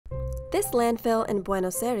This landfill in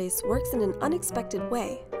Buenos Aires works in an unexpected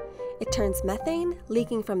way. It turns methane,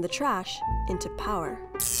 leaking from the trash, into power.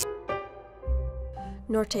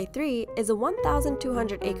 Norte 3 is a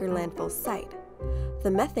 1,200-acre landfill site.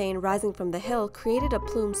 The methane rising from the hill created a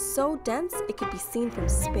plume so dense it could be seen from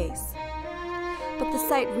space. But the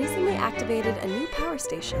site recently activated a new power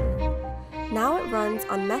station. Now it runs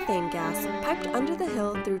on methane gas piped under the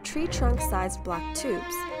hill through tree trunk-sized black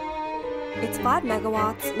tubes. Its 5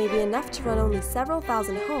 megawatts may be enough to run only several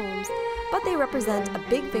thousand homes, but they represent a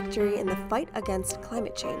big victory in the fight against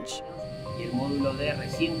climate change. Y el módulo D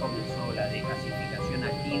recién comenzó la desgasificación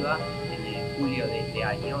activa en julio de este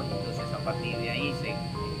año, entonces a partir de ahí se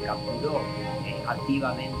capturó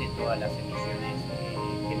activamente todas las emisiones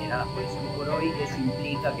generadas por eso. Por hoy eso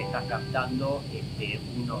implica que estás captando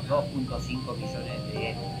unos 2.5 millones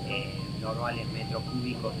de normales metros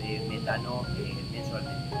cúbicos de metano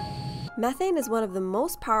mensualmente. Methane is one of the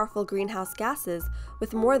most powerful greenhouse gases,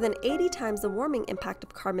 with more than 80 times the warming impact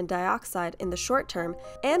of carbon dioxide in the short term,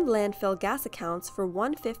 and landfill gas accounts for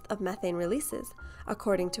 1/5 of methane releases,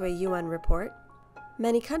 according to a UN report.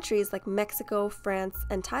 Many countries like Mexico, France,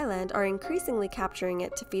 and Thailand are increasingly capturing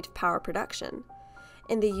it to feed power production.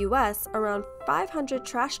 In the US, around 500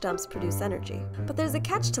 trash dumps produce energy. But there's a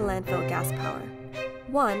catch to landfill gas power.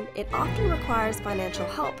 One, it often requires financial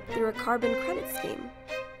help through a carbon credit scheme.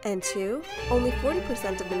 And 2, only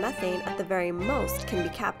 40% of the methane at the very most can be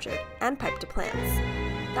captured and piped to plants.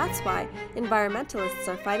 That's why environmentalists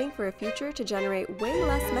are fighting for a future to generate way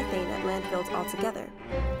less methane at landfills altogether.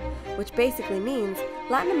 Which basically means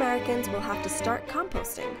Latin Americans will have to start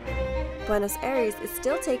composting. Buenos Aires is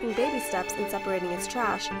still taking baby steps in separating its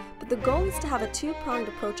trash, but the goal is to have a 2-pronged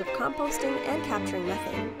approach of composting and capturing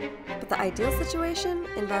methane. But the ideal situation,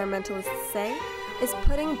 environmentalists say, is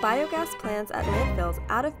putting biogas plants at landfills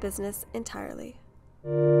out of business entirely.